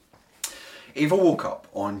Ava woke up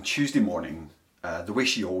on Tuesday morning the way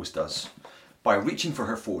she always does, by reaching for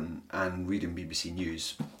her phone and reading BBC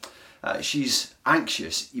News. She's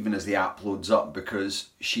anxious even as the app loads up because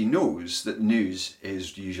she knows that news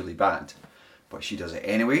is usually bad. But she does it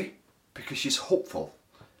anyway because she's hopeful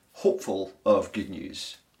of good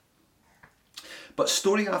news. But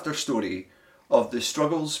story after story of the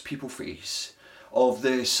struggles people face, of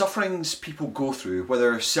the sufferings people go through,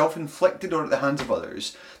 whether self-inflicted or at the hands of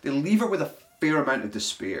others, they leave her with a fair amount of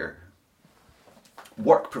despair.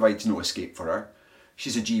 Work provides no escape for her.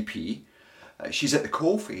 She's a GP. She's at the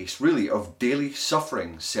coalface, really, of daily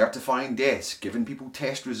suffering, certifying deaths, giving people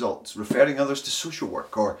test results, referring others to social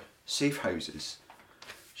work or safe houses.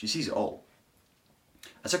 She sees it all.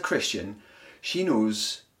 As a Christian, she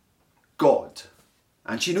knows God.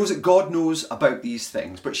 And she knows that God knows about these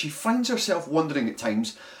things, but she finds herself wondering at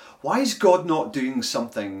times, why is God not doing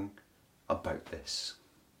something about this?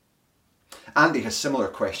 Andy has similar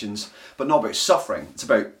questions, but not about suffering. It's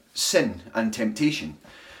about sin and temptation.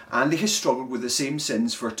 Andy has struggled with the same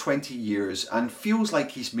sins for 20 years and feels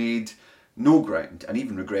like he's made no ground and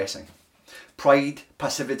even regressing. Pride,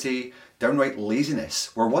 passivity, downright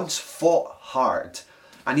laziness were once fought hard,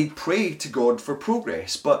 and he'd pray to God for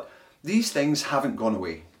progress, but these things haven't gone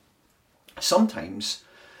away. Sometimes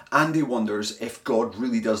Andy wonders if God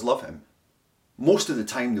really does love him. Most of the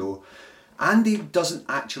time though, Andy doesn't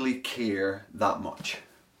actually care that much.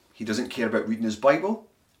 He doesn't care about reading his Bible,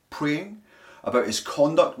 praying, about his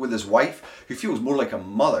conduct with his wife, who feels more like a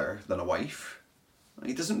mother than a wife.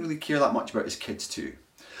 He doesn't really care that much about his kids too.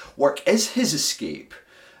 Work is his escape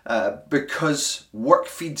because work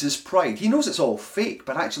feeds his pride. He knows it's all fake,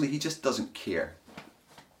 but actually he just doesn't care.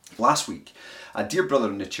 Last week, a dear brother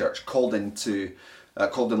in the church called in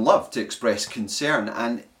love to express concern,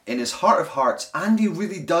 and in his heart of hearts, Andy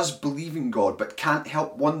really does believe in God, but can't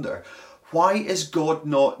help wonder, why is God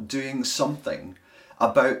not doing something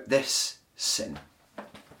about this sin? I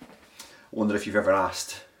wonder if you've ever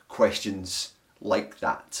asked questions like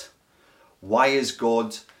that. Why is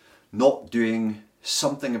God not doing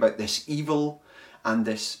something about this evil and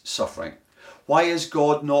this suffering? Why is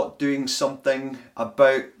God not doing something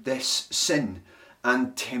about this sin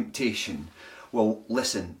and temptation? Well,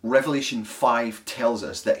 listen, Revelation 5 tells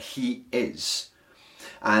us that he is,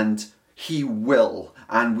 and he will,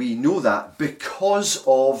 and we know that because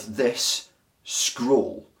of this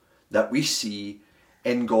scroll that we see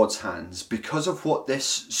in God's hands, because of what this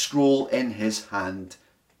scroll in his hand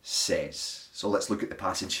says. So let's look at the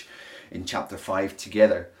passage in chapter 5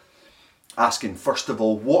 together, asking first of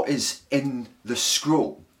all, what is in the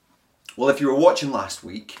scroll? Well, if you were watching last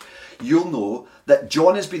week, you'll know that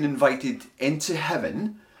John has been invited into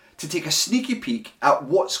heaven to take a sneaky peek at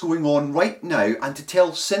what's going on right now and to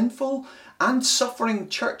tell sinful and suffering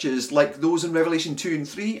churches like those in Revelation 2 and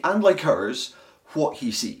 3 and like ours what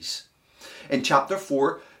he sees. In chapter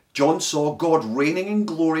 4, John saw God reigning in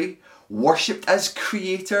glory, worshipped as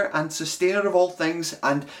creator and sustainer of all things,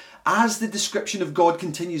 and as the description of God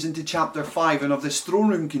continues into chapter 5 and of this throne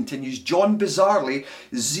room continues, John bizarrely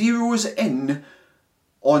zeroes in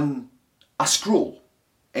on a scroll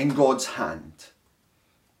in God's hand.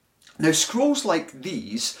 Now, scrolls like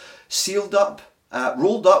these, sealed up,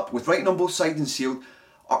 rolled up with writing on both sides and sealed,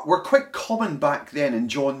 were quite common back then in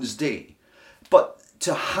John's day. But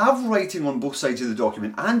to have writing on both sides of the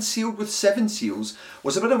document and sealed with 7 seals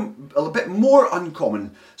was a bit more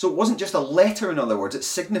uncommon. So it wasn't just a letter, in other words, it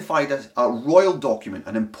signified a royal document,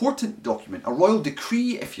 an important document, a royal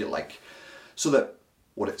decree, if you like, so that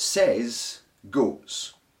what it says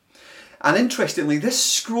goes. And interestingly, this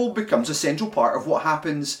scroll becomes a central part of what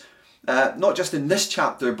happens not just in this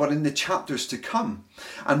chapter, but in the chapters to come.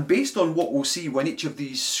 And based on what we'll see when each of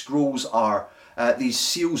these scrolls these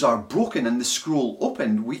seals are broken and the scroll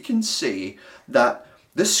opened, we can say that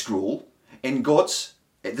the scroll in God's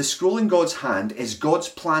hand is God's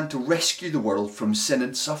plan to rescue the world from sin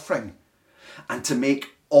and suffering and to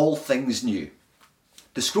make all things new.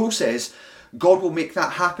 The scroll says God will make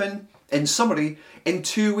that happen, in summary, in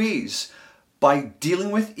 2 ways. By dealing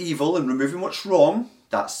with evil and removing what's wrong,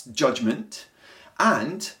 that's judgment,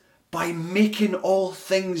 and by making all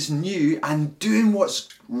things new and doing what's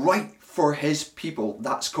right for his people.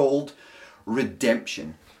 That's called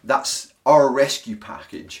redemption. That's our rescue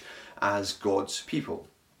package as God's people.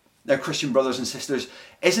 Now, Christian brothers and sisters,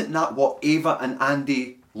 isn't that what Ava and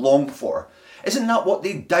Andy long for? Isn't that what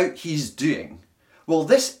they doubt he's doing? Well,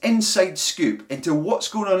 this inside scoop into what's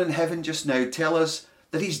going on in heaven just now tell us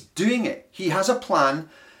that he's doing it. He has a plan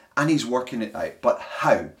and he's working it out. But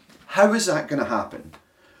how? How is that going to happen?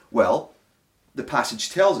 Well, the passage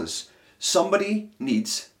tells us somebody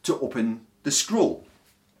needs to open the scroll.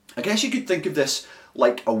 I guess you could think of this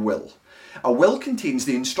like a will. A will contains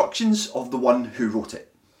the instructions of the one who wrote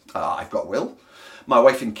it. I've got a will. My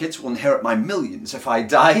wife and kids will inherit my millions if I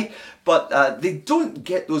die, but they don't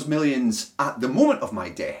get those millions at the moment of my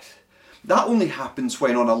death. That only happens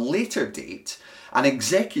when on a later date, an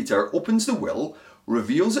executor opens the will,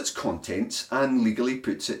 reveals its contents, and legally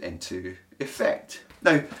puts it into effect.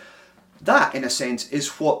 Now, that, in a sense,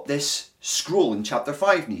 is what this scroll in chapter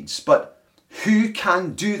 5 needs. But who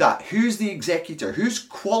can do that? Who's the executor? Who's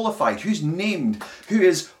qualified? Who's named? Who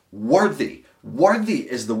is worthy? Worthy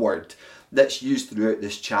is the word that's used throughout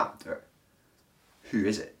this chapter. Who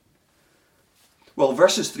is it? Well,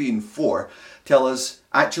 verses 3 and 4 tell us,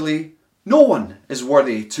 actually, no one is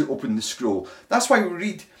worthy to open the scroll. That's why we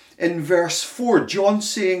read in verse 4, John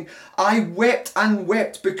saying, I wept and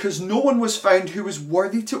wept because no one was found who was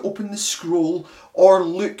worthy to open the scroll or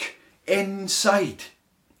look inside.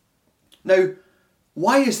 Now,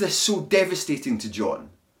 why is this so devastating to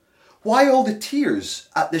John? Why all the tears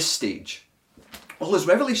at this stage? Well, as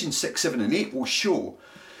Revelation 6, 7 and 8 will show,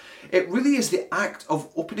 it really is the act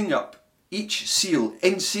of opening up each seal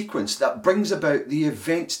in sequence that brings about the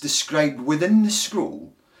events described within the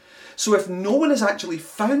scroll. So if no one is actually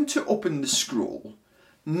found to open the scroll,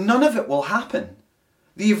 none of it will happen.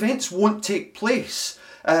 The events won't take place.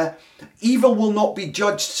 Evil will not be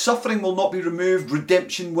judged, suffering will not be removed,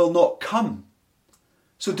 redemption will not come.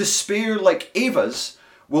 So despair, like Ava's,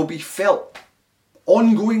 will be felt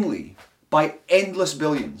ongoingly by endless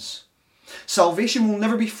billions. Salvation will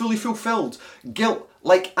never be fully fulfilled. Guilt,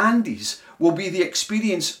 like Andy's, will be the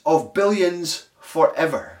experience of billions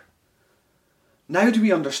forever. Now do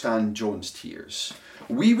we understand John's tears?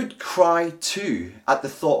 We would cry too at the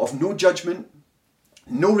thought of no judgment,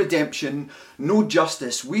 no redemption, no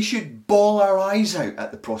justice. We should bawl our eyes out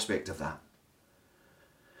at the prospect of that.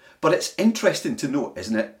 But it's interesting to note,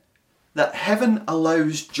 isn't it, that heaven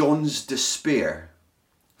allows John's despair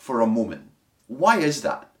for a moment. Why is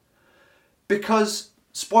that? Because,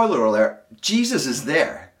 spoiler alert, Jesus is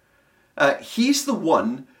there. He's the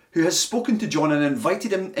one who has spoken to John and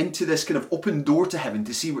invited him into this kind of open door to heaven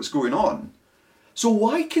to see what's going on. So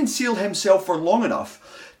why conceal himself for long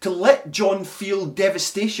enough to let John feel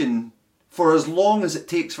devastation for as long as it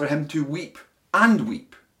takes for him to weep and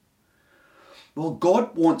weep? Well,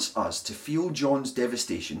 God wants us to feel John's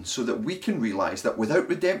devastation so that we can realise that without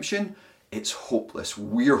redemption, it's hopeless.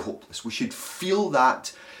 We're hopeless. We should feel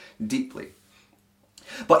that deeply.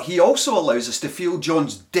 But he also allows us to feel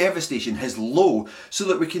John's devastation, his low, so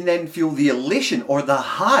that we can then feel the elation or the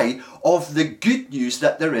high of the good news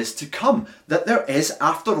that there is to come. That there is,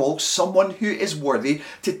 after all, someone who is worthy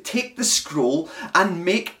to take the scroll and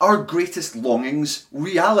make our greatest longings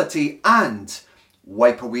reality and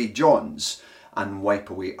wipe away John's and wipe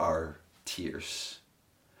away our tears.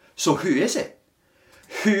 So who is it?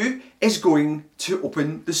 Who is going to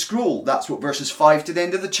open the scroll? That's what verses 5 to the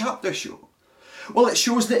end of the chapter show. Well, it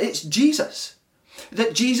shows that it's Jesus.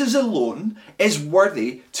 That Jesus alone is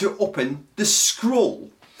worthy to open the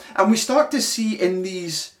scroll. And we start to see in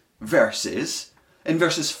these verses, in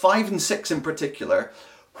verses 5 and 6 in particular,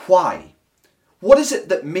 why. What is it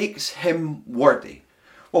that makes him worthy?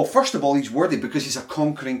 Well, first of all, he's worthy because he's a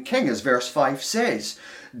conquering king, as verse 5 says.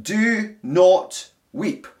 Do not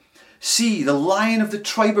weep. See, the Lion of the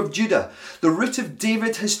tribe of Judah, the Root of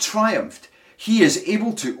David has triumphed. He is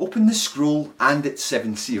able to open the scroll and its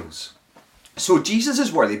 7 seals. So Jesus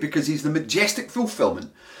is worthy because he's the majestic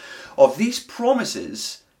fulfillment of these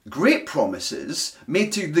promises, great promises,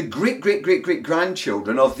 made to the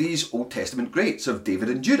great-great-great-great-grandchildren of these Old Testament greats of David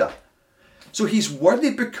and Judah. So he's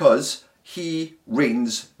worthy because he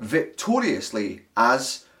reigns victoriously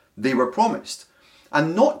as they were promised.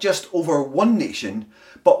 And not just over one nation,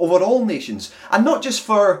 but over all nations. And not just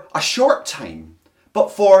for a short time,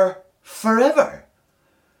 but for forever.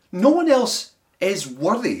 No one else is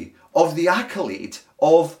worthy of the accolade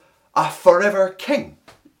of a forever king.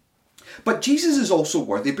 But Jesus is also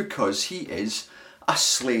worthy because he is a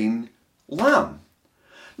slain lamb.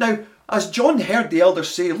 Now, as John heard the elders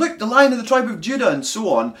say, look, the Lion of the tribe of Judah, and so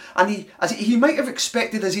on, and he might have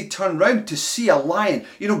expected as he turned round to see a lion,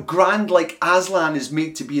 grand like Aslan is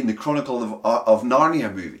made to be in the Chronicle of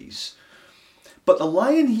Narnia movies. But the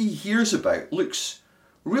lion he hears about looks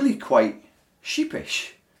really quite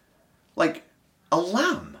sheepish, like a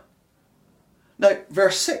lamb. Now,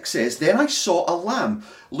 verse 6 says, Then I saw a lamb,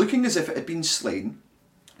 looking as if it had been slain,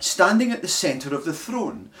 standing at the centre of the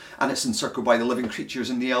throne, and it's encircled by the living creatures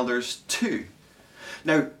and the elders too.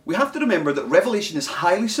 Now, we have to remember that Revelation is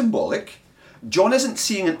highly symbolic. John isn't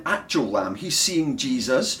seeing an actual lamb. He's seeing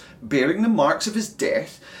Jesus bearing the marks of his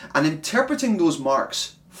death and interpreting those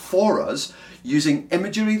marks for us using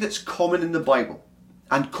imagery that's common in the Bible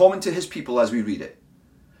and common to his people as we read it.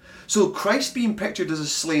 So Christ being pictured as a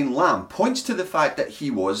slain lamb points to the fact that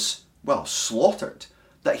he was, well, slaughtered,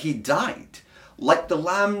 that he died, like the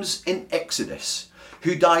lambs in Exodus,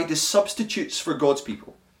 who died as substitutes for God's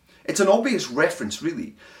people. It's an obvious reference,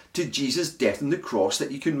 really, to Jesus' death on the cross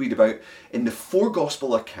that you can read about in the 4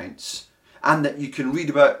 gospel accounts and that you can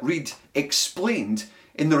read explained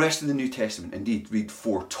in the rest of the New Testament. Indeed, read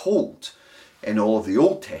foretold in all of the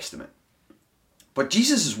Old Testament. But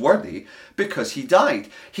Jesus is worthy because he died.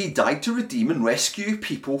 He died to redeem and rescue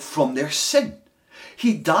people from their sin.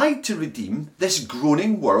 He died to redeem this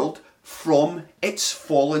groaning world from its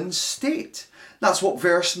fallen state. That's what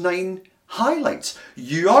verse 9 highlights.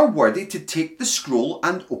 You are worthy to take the scroll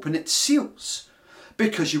and open its seals,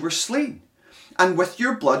 because you were slain. And with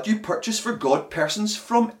your blood you purchased for God persons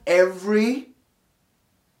from every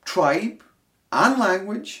tribe and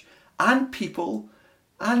language and people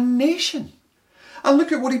and nation. And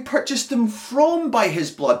look at what he purchased them from by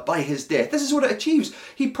his blood, by his death. This is what it achieves.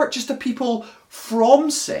 He purchased a people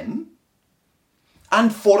from sin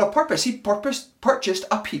and for a purpose. He purchased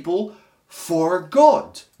a people for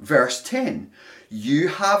God. Verse 10, you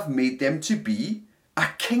have made them to be a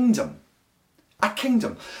kingdom. A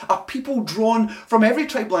kingdom. A people drawn from every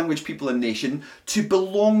tribe, language, people and nation to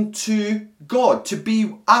belong to God. To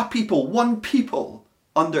be a people, one people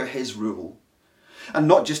under his rule. And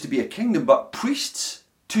not just to be a kingdom, but priests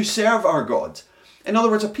to serve our God. In other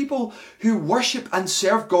words, a people who worship and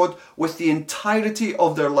serve God with the entirety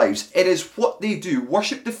of their lives. It is what they do.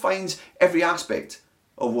 Worship defines every aspect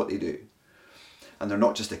of what they do. And they're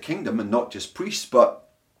not just a kingdom and not just priests, but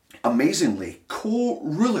amazingly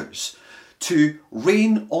co-rulers to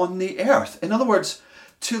reign on the earth. In other words,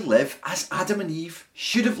 to live as Adam and Eve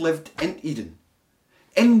should have lived in Eden.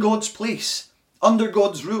 In God's place, under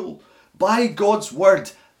God's rule, by God's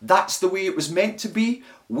word. That's the way it was meant to be.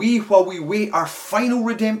 While we wait our final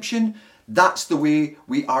redemption, that's the way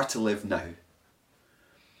we are to live now.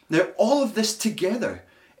 Now, all of this together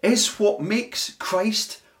is what makes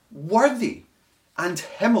Christ worthy, and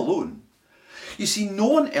him alone. You see, no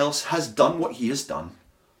one else has done what he has done.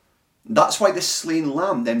 That's why this slain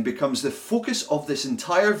lamb then becomes the focus of this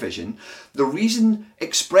entire vision, the reason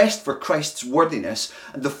expressed for Christ's worthiness,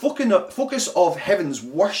 and the focus of heaven's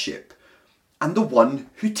worship, and the one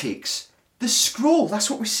who takes the scroll.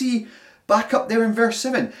 That's what we see back up there in verse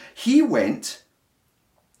 7. He went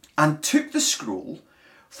and took the scroll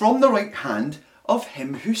from the right hand of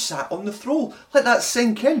him who sat on the throne. Let that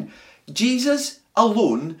sink in. Jesus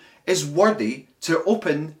alone is worthy to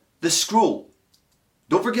open the scroll.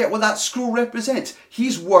 Don't forget what that scroll represents.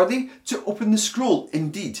 He's worthy to open the scroll.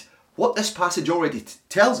 Indeed, what this passage already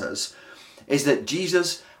tells us is that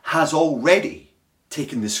Jesus has already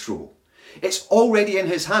taken the scroll. It's already in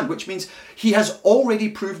his hand, which means he has already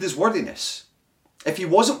proved his worthiness. If he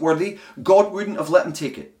wasn't worthy, God wouldn't have let him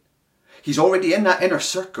take it. He's already in that inner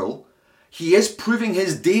circle. He is proving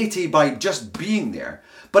his deity by just being there.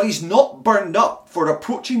 But he's not burned up for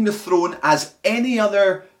approaching the throne as any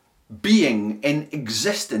other being in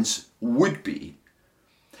existence would be.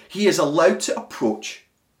 He is allowed to approach.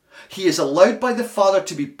 He is allowed by the Father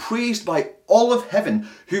to be praised by all of heaven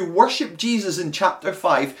who worship Jesus in chapter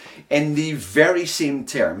 5 in the very same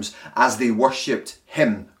terms as they worshipped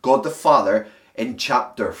him, God the Father, in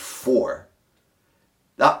chapter 4.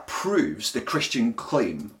 That proves the Christian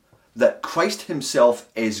claim that Christ himself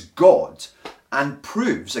is God, and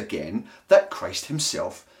proves again that Christ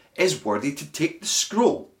himself is worthy to take the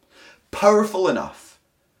scroll, powerful enough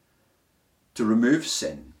to remove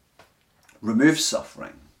sin, remove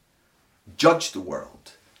suffering, judge the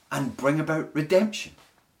world, and bring about redemption.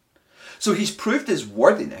 So he's proved his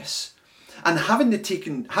worthiness, and having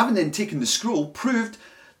then taken the scroll, proved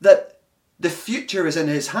that the future is in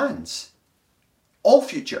his hands. All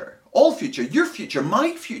future, your future,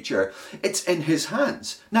 my future, it's in his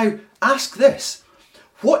hands. Now, ask this,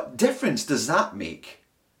 what difference does that make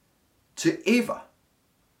to Ava?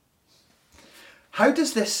 How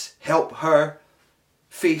does this help her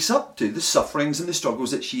face up to the sufferings and the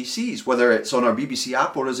struggles that she sees, whether it's on our BBC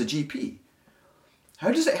app or as a GP?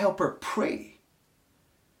 How does it help her pray?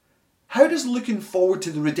 How does looking forward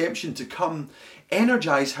to the redemption to come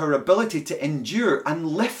energize her ability to endure and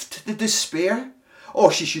lift the despair? Or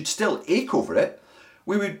she should still ache over it.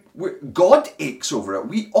 God aches over it.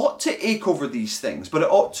 We ought to ache over these things, but it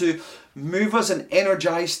ought to move us and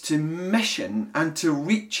energize to mission and to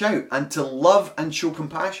reach out and to love and show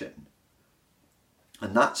compassion.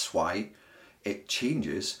 And that's why it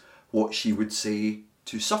changes what she would say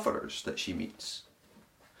to sufferers that she meets.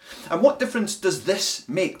 And what difference does this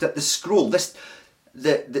make that the scroll,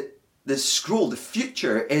 the scroll, the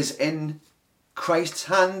future is in Christ's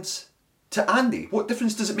hands to Andy? What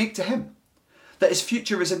difference does it make to him that his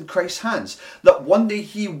future is in Christ's hands? That one day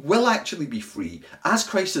he will actually be free, as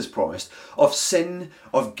Christ has promised, of sin,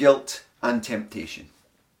 of guilt and temptation?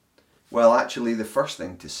 Well, actually, the first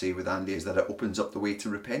thing to say with Andy is that it opens up the way to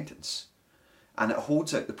repentance. And it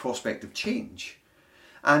holds out the prospect of change.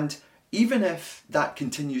 And even if that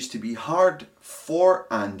continues to be hard for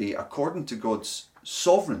Andy, according to God's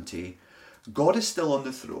sovereignty, God is still on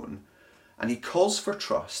the throne, and he calls for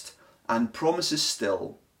trust and promises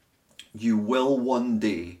still, you will one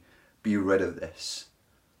day be rid of this.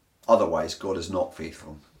 Otherwise, God is not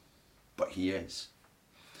faithful, but he is.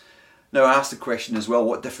 Now, I asked the question as well,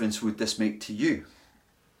 what difference would this make to you?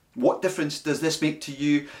 What difference does this make to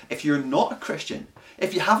you if you're not a Christian?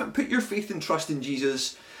 If you haven't put your faith and trust in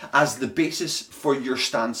Jesus as the basis for your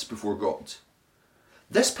stance before God?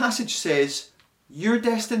 This passage says your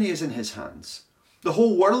destiny is in his hands. The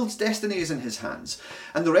whole world's destiny is in his hands.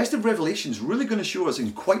 And the rest of Revelation is really going to show us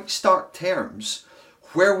in quite stark terms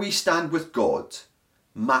where we stand with God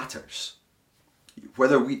matters.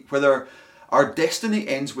 Whether our destiny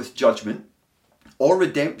ends with judgment or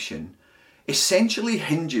redemption essentially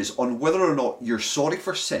hinges on whether or not you're sorry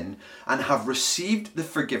for sin and have received the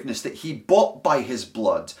forgiveness that he bought by his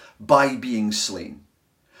blood by being slain.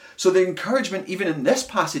 So the encouragement even in this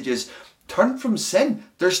passage is turn from sin.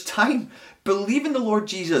 There's time. Believe in the Lord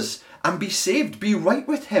Jesus and be saved. Be right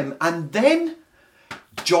with him. And then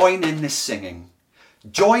join in the singing.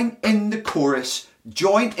 Join in the chorus.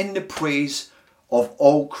 Join in the praise of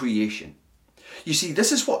all creation. You see,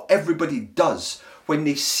 this is what everybody does when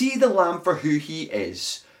they see the Lamb for who he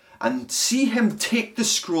is and see him take the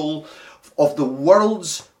scroll of the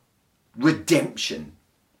world's redemption.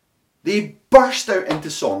 They burst out into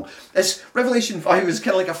song. As Revelation 5 is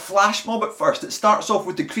kind of like a flash mob at first. It starts off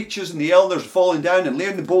with the creatures and the elders falling down and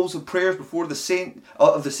laying the bowls of prayers before the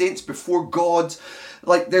saints before God.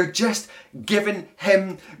 Like they're just giving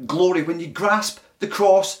him glory. When you grasp the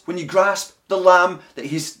cross, when you grasp the Lamb,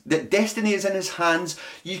 that destiny is in his hands,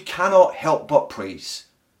 you cannot help but praise.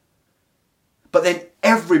 But then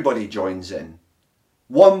everybody joins in,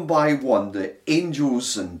 one by one, the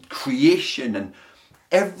angels and creation, and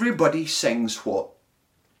everybody sings what?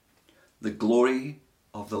 The glory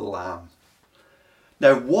of the Lamb.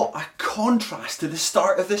 Now, what a contrast to the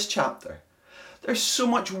start of this chapter. There's so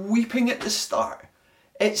much weeping at the start.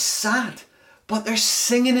 It's sad, but there's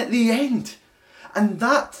singing at the end. And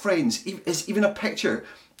that, friends, is even a picture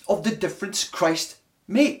of the difference Christ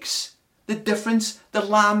makes. The difference the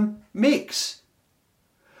Lamb makes.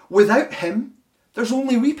 Without him, there's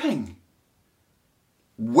only weeping.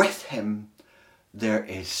 With him, there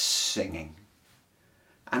is singing.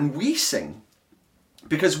 And we sing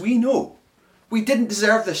because we know we didn't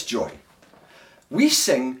deserve this joy. We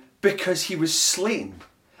sing because he was slain.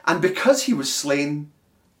 And because he was slain,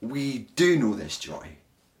 we do know this joy.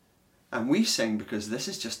 And we sing because this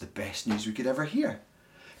is just the best news we could ever hear.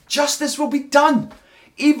 Justice will be done.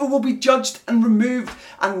 Evil will be judged and removed.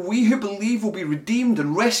 And we who believe will be redeemed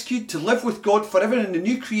and rescued to live with God forever in the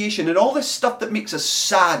new creation. And all this stuff that makes us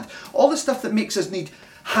sad, all the stuff that makes us need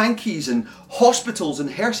hankies and hospitals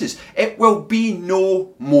and hearses, it will be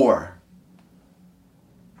no more.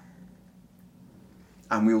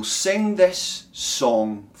 And we'll sing this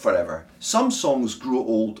song forever. Some songs grow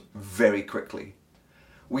old very quickly.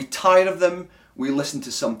 We tire of them, we listen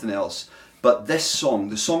to something else. But this song,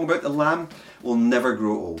 the song about the Lamb, will never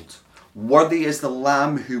grow old. Worthy is the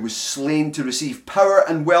Lamb who was slain to receive power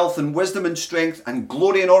and wealth and wisdom and strength and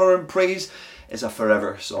glory and honour and praise, is a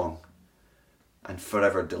forever song and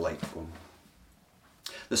forever delightful.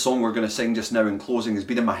 The song we're going to sing just now in closing has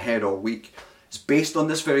been in my head all week. It's based on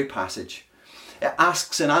this very passage. It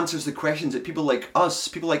asks and answers the questions that people like us,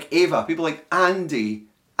 people like Ava, people like Andy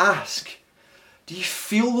ask. Do you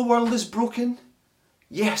feel the world is broken?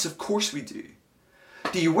 Yes, of course we do.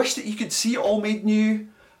 Do you wish that you could see it all made new?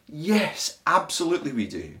 Yes, absolutely we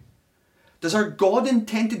do. Does our God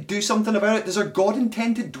intend to do something about it? Does our God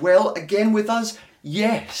intend to dwell again with us?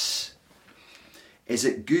 Yes. Is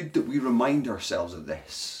it good that we remind ourselves of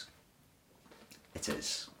this? It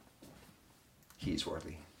is. He is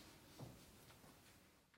worthy.